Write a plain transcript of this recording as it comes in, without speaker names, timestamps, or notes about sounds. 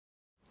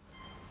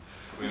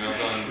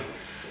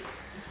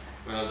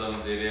I was on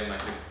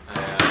ZM,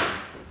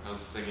 I was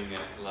singing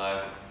it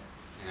live,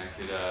 and I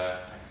could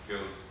feel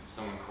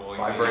someone calling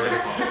vibrating. me.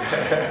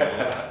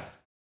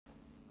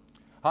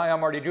 Hi, I'm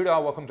Marty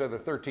Duda. Welcome to the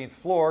 13th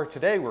floor.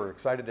 Today we're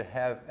excited to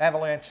have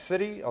Avalanche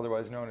City,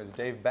 otherwise known as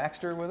Dave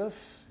Baxter, with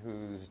us,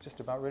 who's just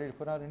about ready to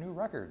put out a new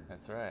record.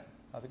 That's right.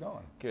 How's it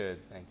going?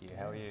 Good, thank you.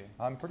 How are you?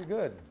 I'm pretty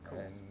good. Cool.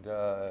 And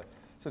so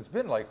it's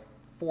been like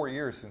 4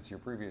 years since your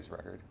previous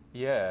record.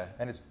 Yeah.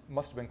 And it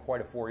must have been quite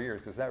a 4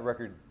 years, because that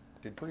record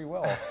did pretty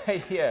well.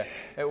 Yeah,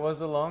 it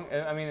was a long,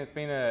 I mean, it's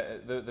been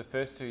the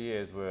first 2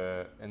 years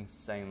were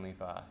insanely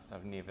fast.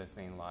 I've never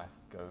seen life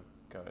go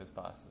as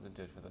fast as it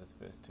did for those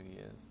first 2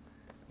 years.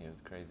 It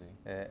was crazy.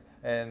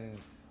 And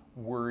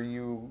were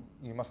you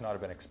must not have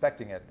been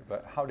expecting it,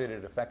 but how did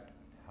it affect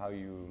how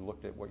you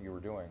looked at what you were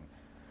doing?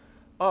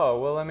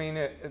 Oh, well, I mean,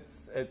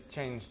 it's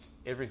changed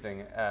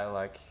everything.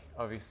 Like,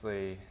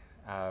 obviously,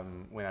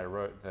 when I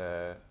wrote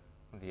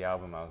the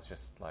album, I was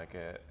just like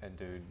a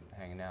dude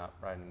hanging out,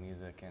 writing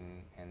music,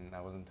 and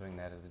I wasn't doing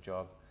that as a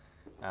job.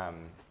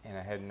 And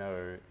I had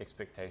no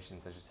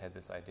expectations. I just had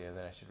this idea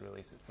that I should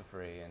release it for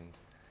free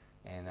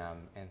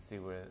and see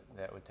where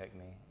that would take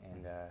me.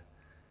 And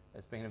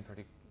it's been a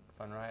pretty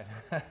fun ride.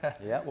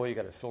 Yeah, well, you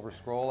got a silver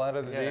scroll out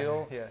of the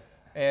deal. Yeah.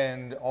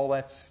 And all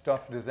that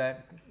stuff, does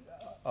that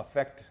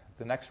affect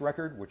the next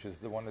record, which is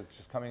the one that's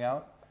just coming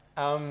out?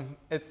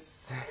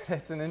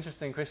 That's an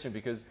interesting question,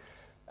 because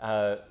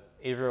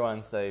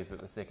everyone says that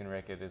the second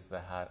record is the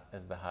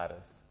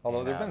hardest.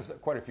 Although there have been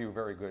quite a few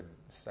very good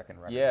second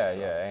records. Yeah, so.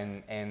 yeah,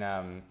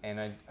 and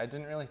I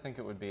didn't really think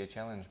it would be a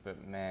challenge,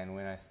 but man,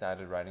 when I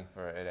started writing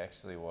for it, it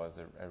actually was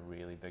a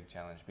really big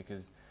challenge,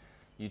 because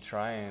you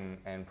try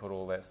and put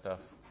all that stuff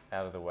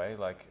out of the way,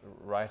 like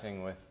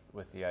writing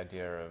with the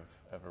idea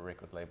of a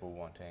record label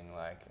wanting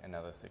like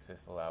another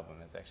successful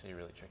album is actually a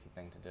really tricky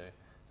thing to do.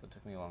 So it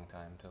took me a long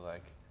time to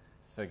like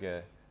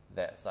figure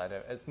that side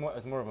out. It's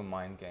more of a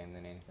mind game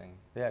than anything.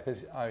 Yeah,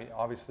 because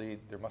obviously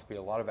there must be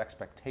a lot of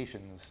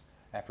expectations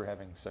after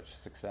having such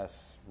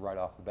success right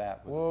off the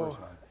bat with the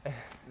first one.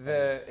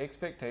 The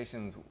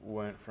expectations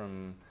weren't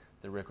from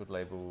the record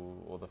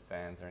label or the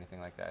fans or anything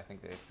like that. I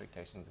think the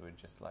expectations were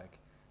just like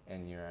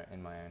in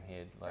my own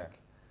head. Like,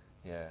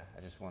 yeah,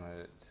 I just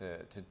wanted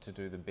it to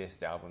do the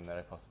best album that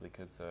I possibly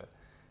could. So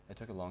it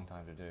took a long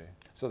time to do.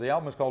 So the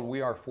album is called "We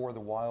Are For the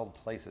Wild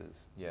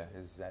Places." Yeah.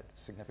 Is that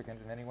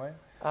significant in any way?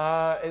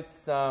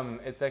 It's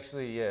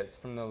actually, yeah, it's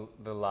from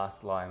the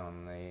last line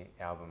on the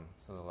album.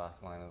 So the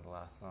last line of the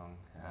last song,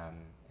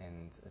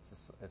 and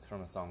it's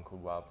from a song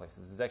called "Wild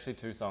Places." There's actually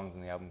 2 songs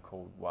in the album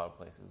called "Wild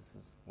Places."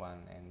 There's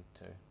 1 and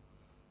 2.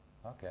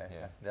 Okay,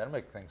 yeah. That'll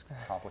make things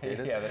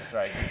complicated. Yeah, that's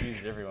right.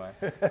 Confused everyone.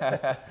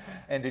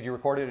 And did you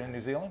record it in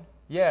New Zealand?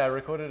 Yeah, I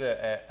recorded it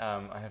at,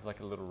 I have like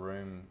a little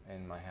room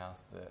in my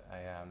house that I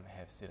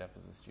have set up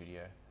as a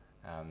studio.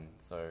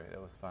 So it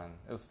was fun.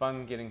 It was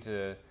fun getting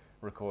to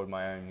record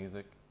my own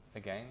music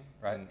again,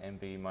 right. and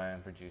be my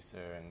own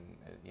producer, and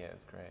yeah,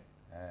 it's great.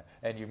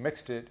 And you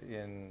mixed it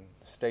in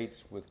the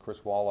States with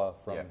Chris Walla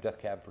from Death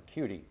Cab for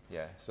Cutie.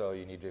 Yeah. So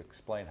you need to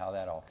explain how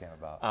that all came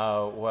about.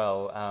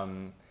 Well,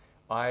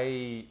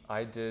 I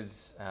did,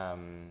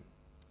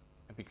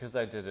 because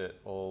I did it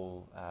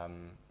all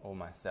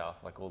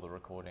myself, like all the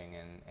recording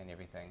and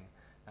everything.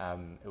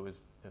 It was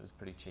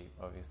pretty cheap,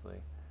 obviously.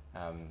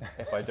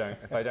 If I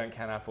don't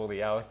count up all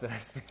the hours that I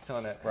spent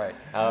on it. Right.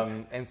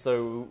 And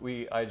so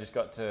I just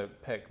got to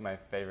pick my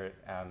favorite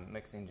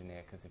mix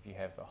engineer, because if you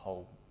have a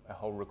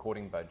whole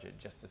recording budget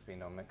just to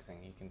spend on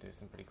mixing, you can do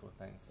some pretty cool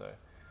things. So.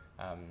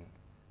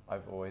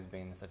 I've always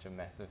been such a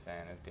massive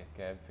fan of Death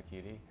Cab for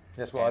Cutie.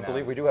 Yes, well, I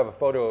believe we do have a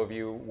photo of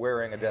you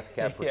wearing a Death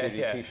Cab for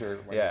Cutie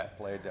T-shirt when you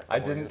played. I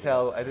didn't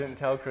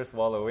tell Chris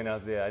Waller when I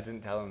was there. I didn't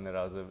tell him that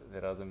I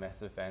was a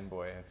massive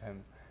fanboy of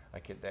him. I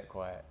kept that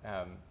quiet.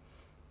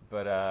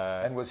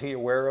 And was he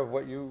aware of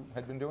what you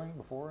had been doing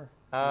before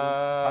you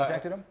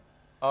contacted him?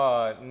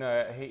 Oh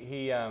no,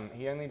 he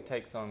only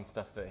takes on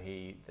stuff that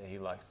he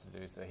likes to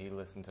do. So he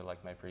listened to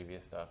like my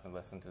previous stuff and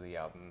listened to the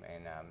album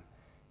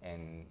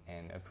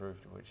and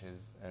approved, which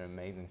is an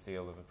amazing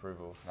seal of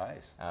approval.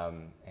 Nice.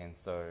 And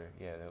so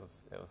yeah, that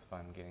was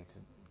fun getting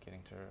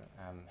to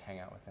hang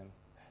out with him.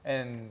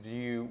 And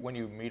when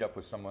you meet up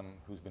with someone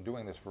who's been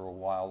doing this for a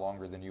while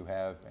longer than you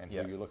have, and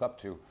who you look up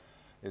to,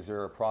 is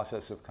there a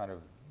process of kind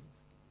of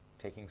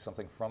taking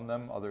something from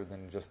them other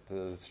than just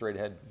the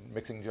straight-ahead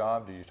mixing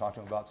job? Did you talk to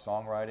them about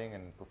songwriting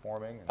and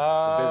performing and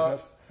the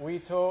business? We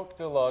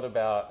talked a lot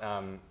about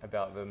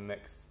the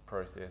mix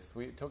process.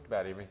 We talked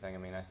about everything. I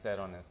mean, I sat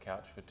on his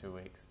couch for 2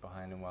 weeks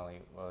behind him while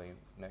he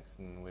mixed,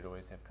 and we'd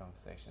always have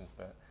conversations.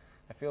 But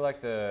I feel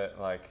like the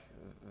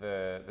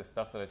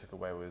stuff that I took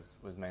away was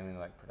mainly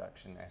like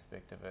production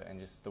aspect of it, and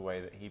just the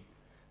way that he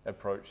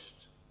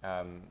approached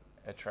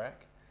a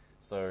track.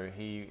 So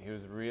he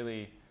was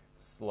really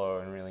slow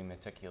and really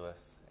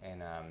meticulous,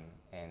 and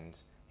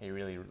he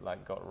really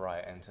like got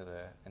right into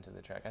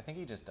the track. I think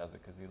he just does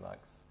it because he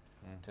likes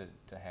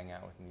to hang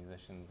out with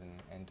musicians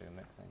and do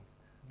mixing.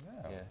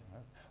 Yeah.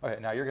 Okay,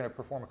 now you're going to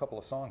perform a couple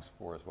of songs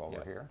for us while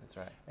we're here. That's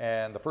right.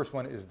 And the first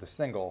one is the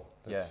single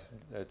that's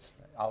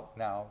out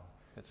now.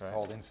 That's right.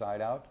 Called Inside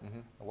Out.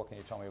 What can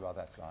you tell me about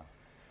that song?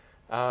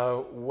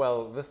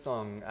 Well, this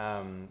song,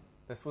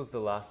 this was the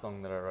last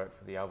song that I wrote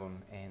for the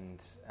album,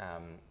 and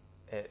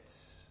I'd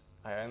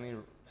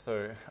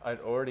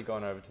already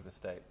gone over to the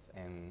States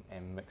and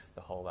mixed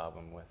the whole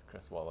album with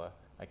Chris Waller.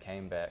 I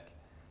came back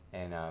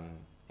and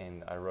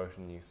I wrote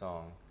a new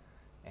song,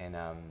 and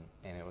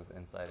it was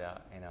Inside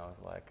Out, and I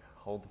was like,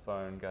 hold the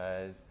phone,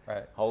 guys,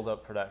 hold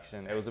up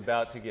production. It was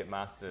about to get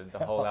mastered. The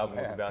whole album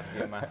was about to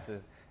get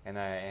mastered. And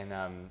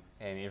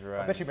everyone.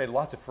 I bet you made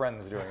lots of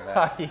friends doing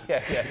that.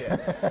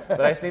 yeah.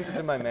 But I sent it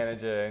to my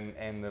manager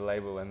and the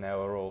label, and they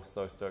were all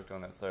so stoked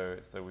on it. So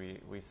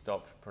we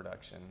stopped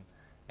production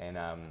and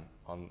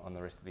on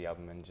the rest of the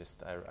album, and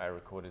just I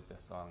recorded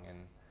this song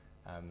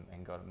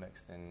and got it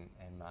mixed and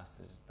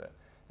mastered. But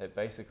it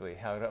basically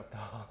held up the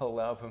whole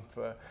album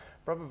for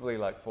probably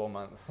like 4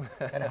 months.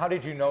 And how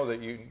did you know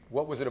that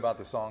what was it about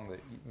the song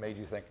that made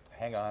you think,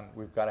 hang on,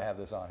 we've got to have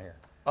this on here?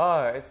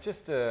 Oh, it's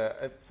just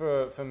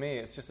for me.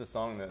 It's just a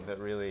song that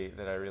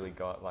I really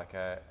got. Like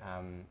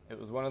it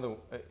was one of the.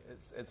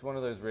 It's one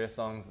of those rare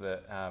songs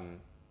that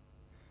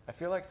I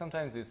feel like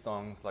sometimes there's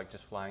songs like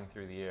just flying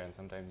through the air, and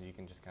sometimes you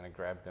can just kind of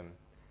grab them,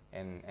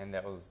 and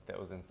that was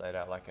Inside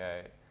Out. Like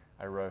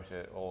I wrote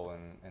it all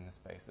in the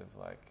space of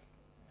like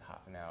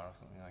half an hour or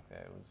something like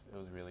that. It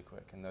was really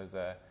quick, and those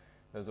are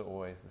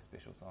always the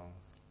special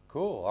songs.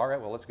 Cool. All right.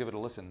 Well, let's give it a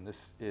listen.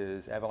 This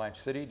is Avalanche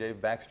City. Dave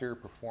Baxter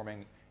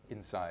performing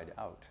Inside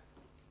Out.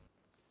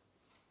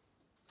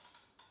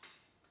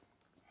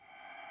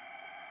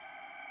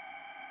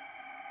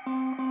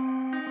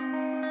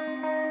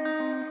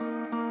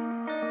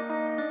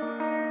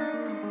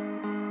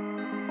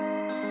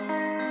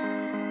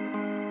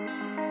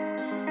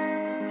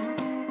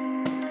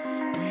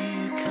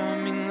 We're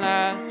coming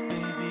last,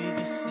 baby,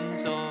 this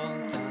is all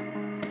done.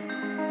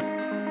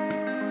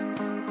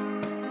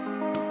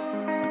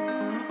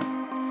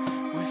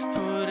 We've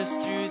put us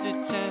through the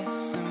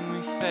tests and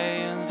we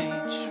failed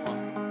each one.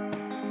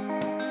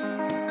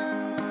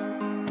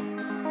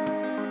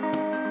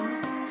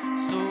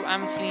 So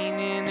I'm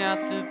cleaning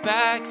out the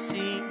back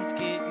seat,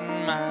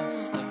 getting my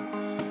stuff.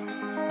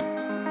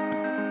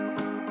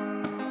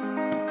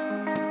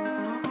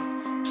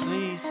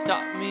 Please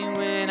stop me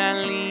when I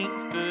leave,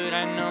 but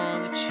I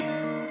know that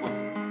you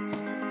won't.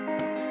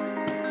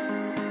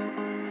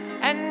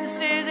 And this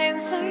is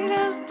Inside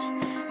Out.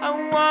 I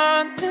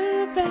want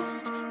the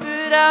best,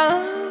 but our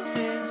love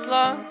is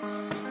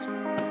lost.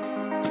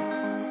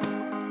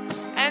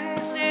 And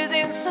this is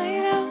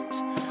Inside Out.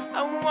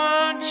 I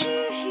want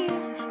you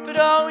here, but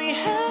all we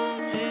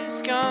have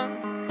is gone.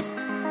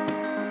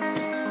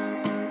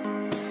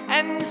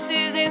 And this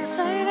is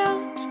Inside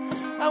Out.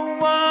 I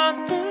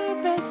want the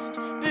best,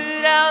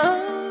 but our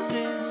love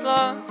is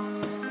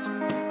lost.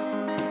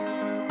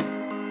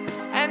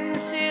 And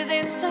this is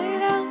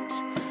Inside Out.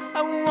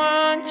 I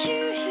want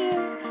you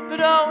here, but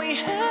all we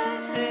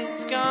have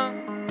is gone.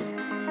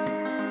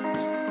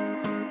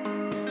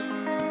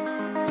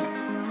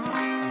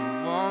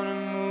 I wanna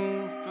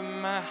move, but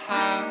my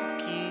heart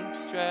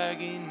keeps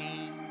dragging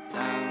me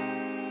down.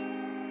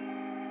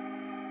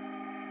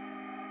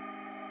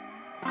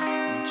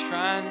 I'm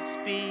trying to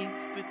speak,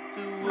 but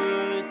the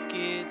words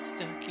get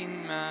stuck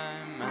in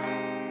my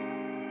mouth.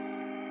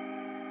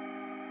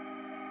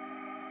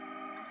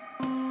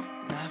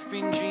 And I've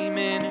been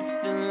dreaming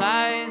of the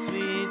lies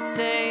we'd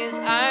say as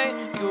I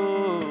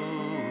go,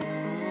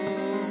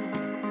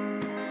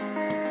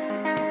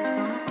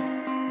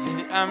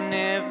 that I'm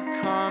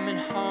never coming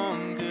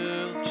home,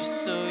 girl,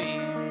 just so you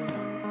know.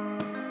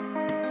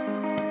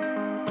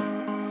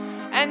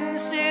 And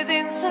this is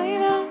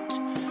Inside Out.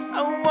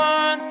 I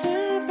want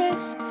the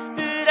best,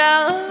 but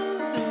our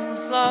love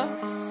is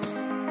lost.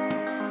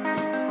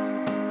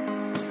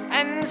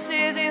 And this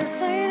is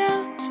Inside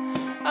Out.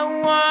 I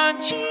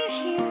want you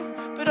here,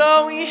 but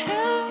all we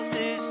have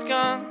is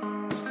gone.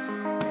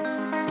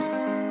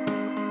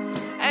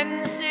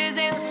 And this is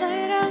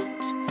Inside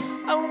Out.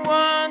 I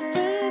want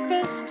the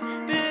best,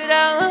 but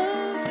our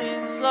love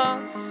is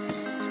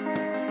lost.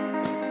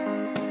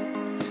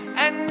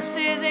 And this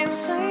is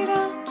Inside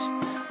Out.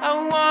 I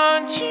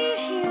want you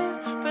here,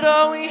 but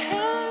all we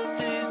have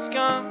is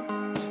gone.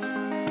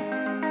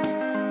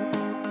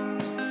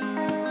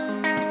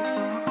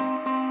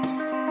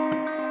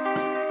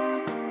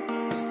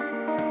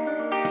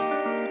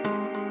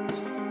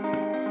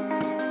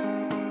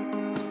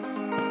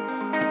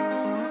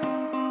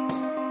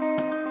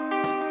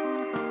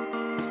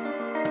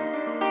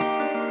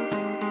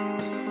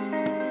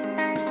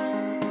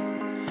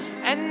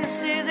 And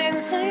this is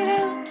Inside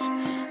Out.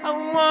 I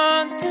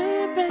want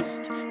the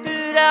best,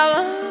 but our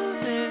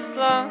love is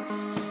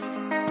lost.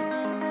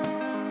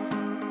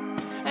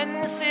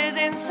 And this is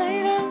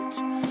Inside Out.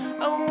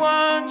 I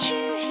want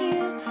you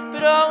here,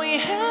 but all we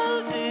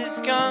have is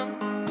gone.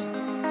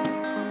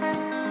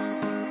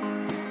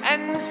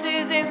 And this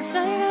is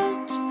Inside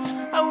Out.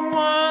 I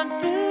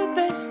want the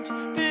best,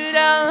 but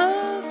our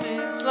love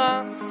is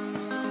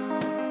lost.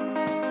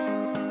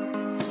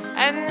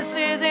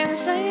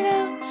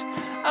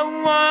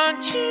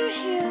 want you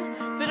here,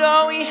 but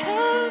all we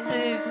have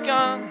is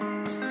gone.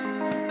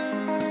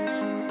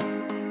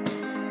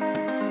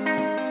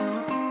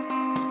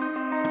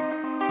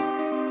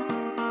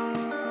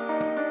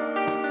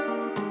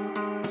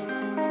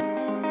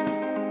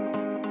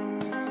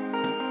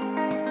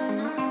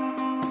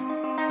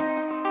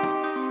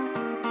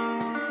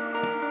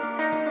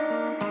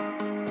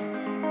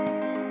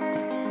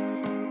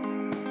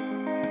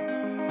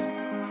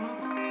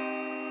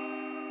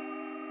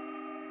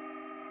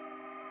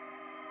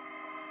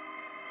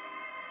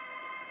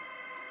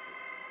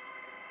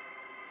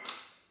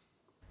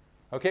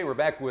 Okay, we're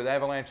back with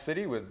Avalanche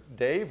City with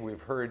Dave.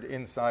 We've heard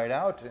Inside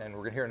Out, and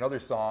we're going to hear another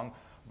song.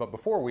 But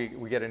before we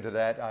get into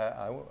that,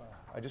 I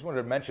just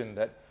wanted to mention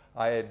that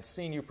I had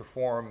seen you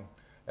perform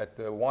at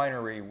the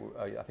winery.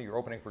 I think you're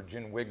opening for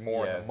Gin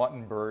Wigmore and the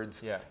Mutton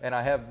Birds. Yeah. And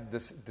I have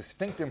this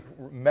distinct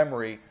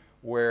memory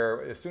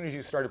where as soon as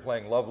you started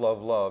playing Love,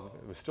 Love, Love,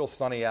 it was still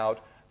sunny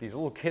out, these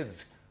little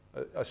kids,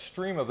 a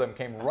stream of them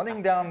came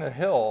running down the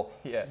hill,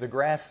 the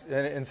grass,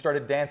 and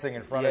started dancing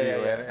in front of you.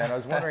 And I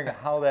was wondering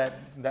how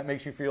that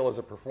makes you feel as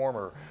a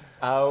performer.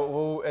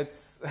 Well,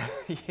 it's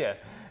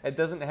it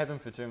doesn't happen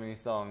for too many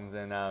songs,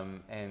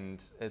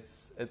 and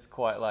it's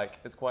quite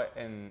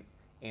an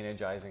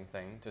energizing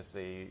thing to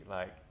see.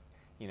 Like,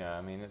 you know,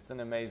 I mean, it's an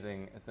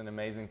amazing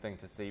thing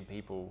to see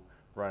people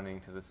running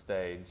to the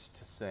stage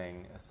to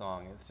sing a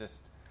song. It's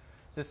just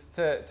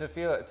to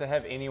feel it, to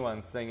have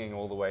anyone singing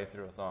all the way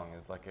through a song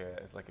is like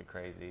a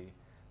crazy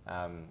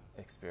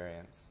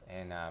experience,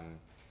 and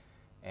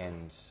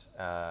it's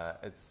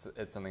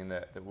something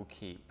that will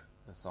keep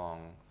the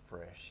song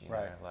fresh, you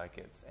know? Like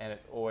it's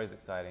always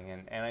exciting,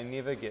 and I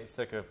never get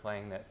sick of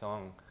playing that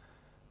song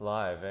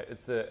live.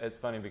 It's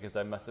funny because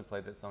I must have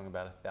played that song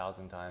about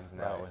 1,000 times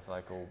now with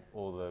like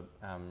all the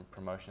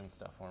promotion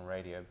stuff on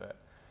radio, but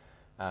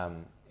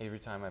every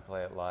time I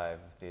play it live,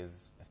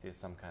 if there's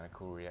some kind of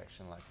cool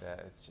reaction like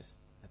that, it's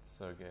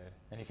so good.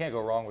 And you can't go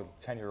wrong with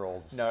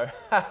 10-year-olds. No.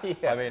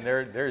 I mean,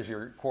 there's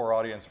your core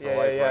audience for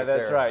life. Yeah,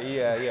 that's there. right.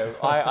 Yeah.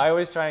 I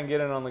always try and get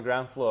in on the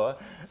ground floor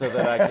so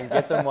that I can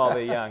get them while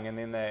they're young, and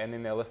then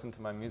they'll listen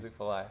to my music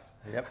for life.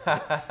 Yep.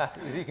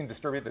 You can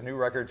distribute the new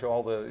record to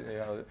all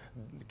the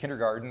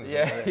kindergartens,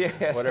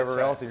 whatever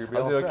right. else.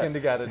 I'll do a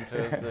kindergarten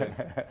tour soon.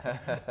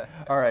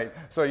 All right.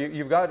 So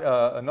you've got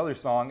another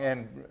song,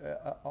 and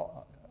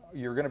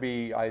you're going to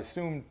be, I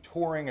assume,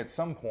 touring at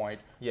some point.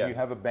 Yeah. Do you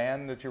have a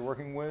band that you're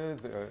working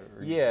with?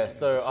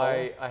 So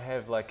I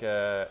have like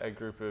a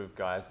group of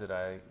guys that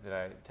I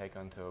take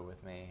on tour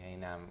with me,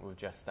 and we've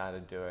just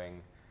started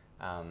doing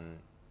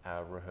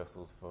our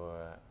rehearsals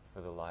for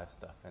the live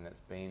stuff, and it's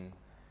been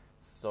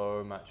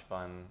so much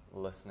fun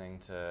listening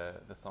to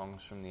the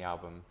songs from the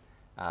album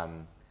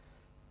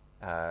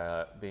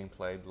being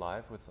played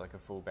live with like a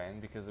full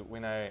band, because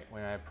when I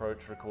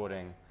approach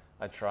recording,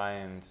 I try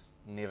and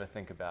never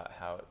think about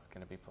how it's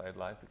going to be played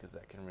live, because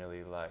that can really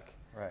it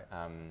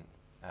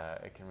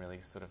can really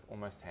sort of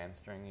almost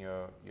hamstring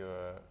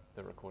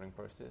the recording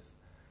process.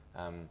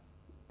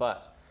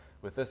 But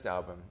with this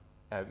album,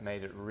 it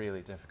made it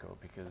really difficult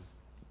because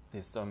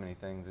there's so many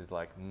things. There's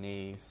like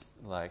knees,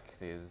 like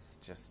there's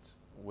just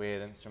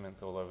weird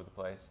instruments all over the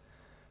place.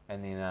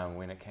 And then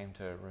when it came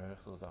to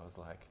rehearsals, I was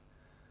like,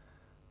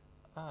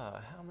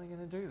 how am I going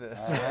to do this?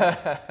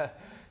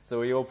 So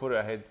we all put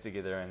our heads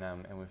together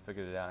and we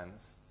figured it out, and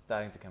it's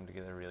starting to come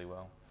together really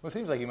well. Well, it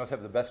seems like you must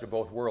have the best of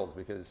both worlds,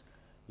 because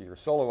you're a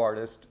solo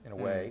artist in a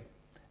way,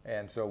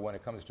 and so when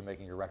it comes to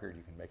making your record,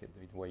 you can make it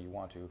the way you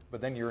want to. But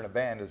then you're in a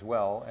band as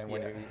well, and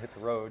when you hit the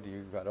road,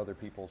 you've got other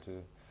people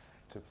to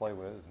play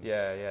with.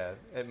 Yeah.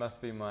 It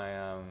must be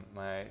my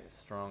my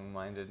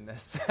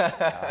strong-mindedness.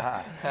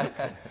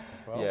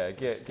 Well,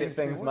 get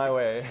things my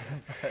way.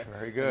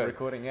 Very good. In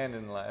recording and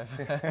in live.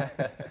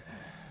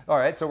 All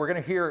right, so we're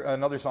going to hear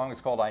another song. It's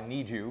called "I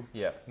Need You."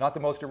 Yeah. Not the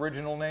most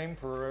original name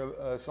for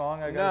a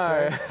song, I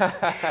gotta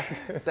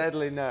say.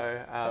 Sadly, no.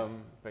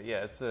 But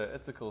yeah, it's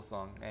a cool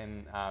song,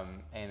 and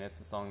it's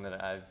a song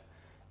that I've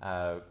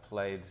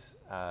played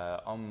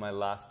on my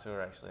last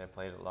tour. Actually, I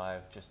played it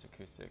live, just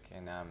acoustic,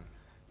 and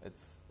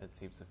it's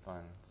heaps of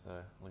fun.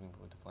 So looking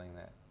forward to playing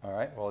that. All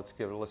right, well, let's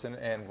give it a listen,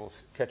 and we'll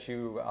catch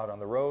you out on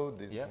the road.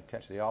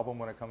 Catch the album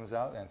when it comes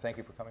out, and thank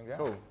you for coming down.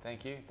 Cool.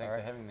 Thank you. Thanks for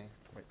having me.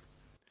 Wait.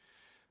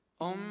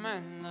 Oh my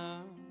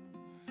love,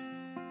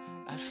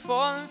 I'd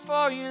fallen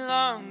for you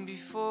long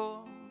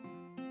before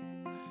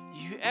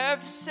you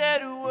ever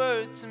said a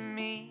word to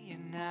me,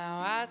 and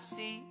now I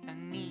see I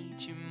need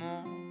you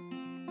more.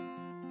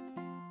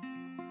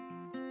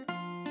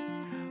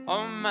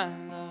 Oh my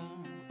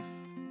love,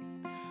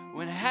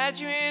 when I had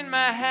you in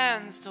my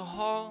hands to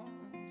hold,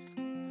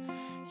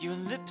 your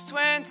lips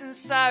went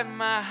inside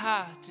my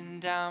heart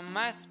and down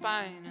my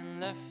spine and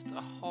left a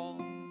hole.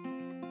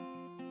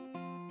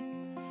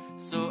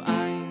 So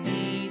I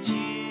need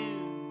you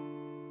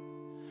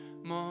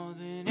more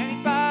than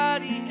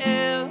anybody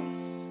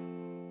else.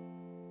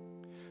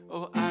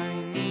 Oh, I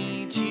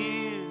need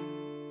you.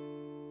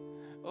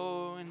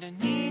 Oh, and I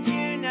need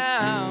you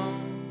now.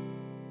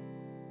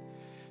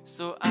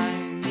 So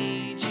I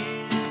need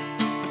you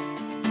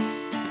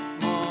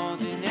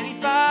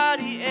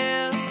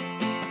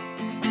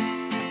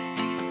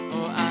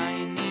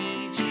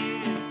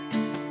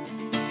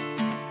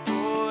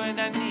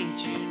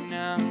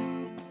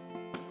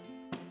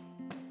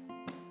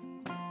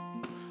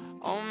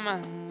Oh my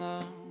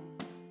love,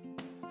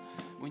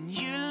 when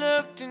you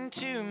looked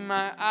into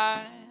my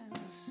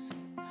eyes,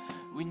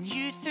 when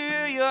you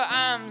threw your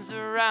arms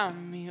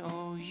around me,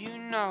 oh, you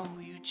know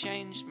you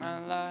changed my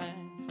life.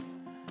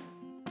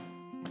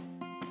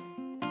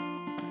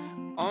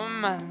 Oh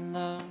my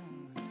love,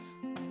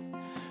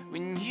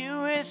 when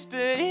you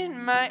whispered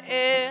in my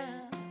ear,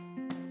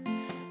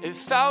 it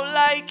felt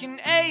like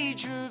an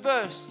age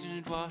reversed and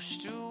it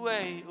washed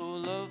away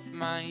all of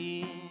my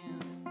years.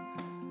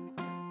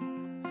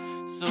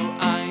 So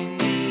I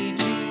need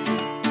you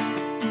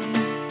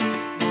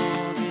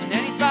more than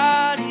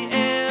anybody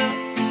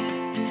else.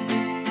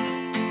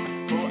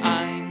 Oh,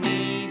 I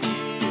need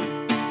you.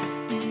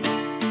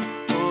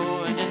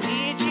 Oh, and I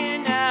need you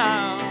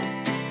now.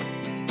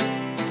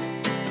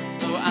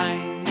 So I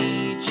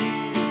need you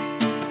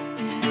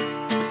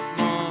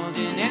more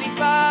than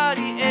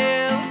anybody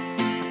else.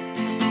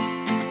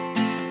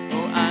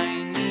 Oh,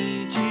 I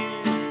need you.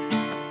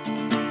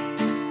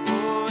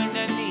 Oh, and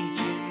I need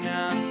you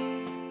now.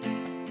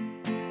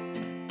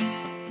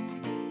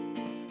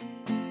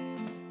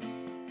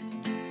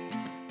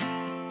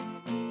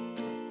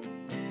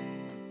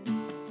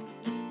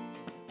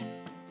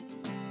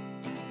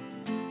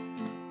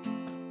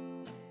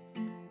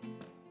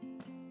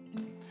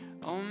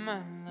 Oh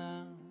my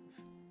love,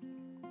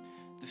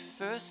 the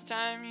first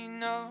time you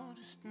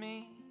noticed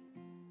me,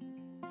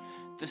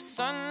 the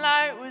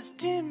sunlight was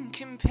dim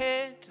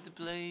compared to the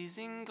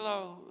blazing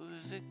glow of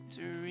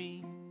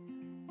victory.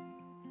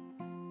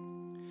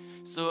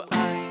 So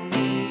I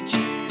need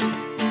you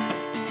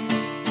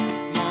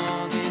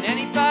more than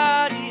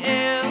anybody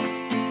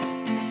else.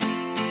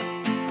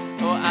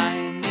 Oh, I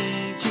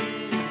need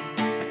you.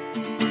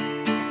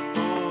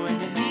 Oh,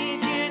 and I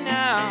need you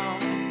now.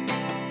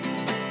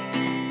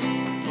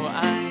 Oh, I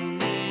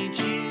need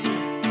you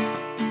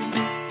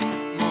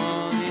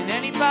more than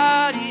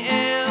anybody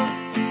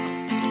else.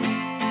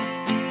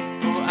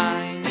 Oh, I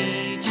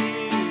need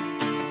you.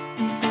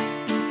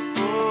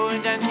 Oh,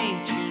 and I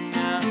need you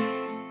now.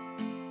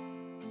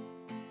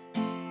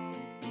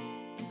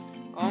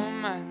 Oh,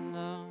 my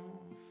love,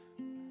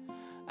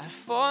 I've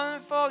fallen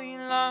for you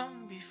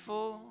long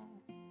before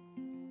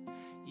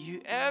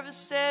you ever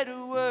said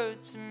a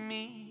word to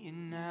me,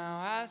 and now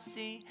I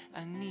see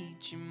I need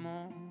you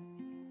more.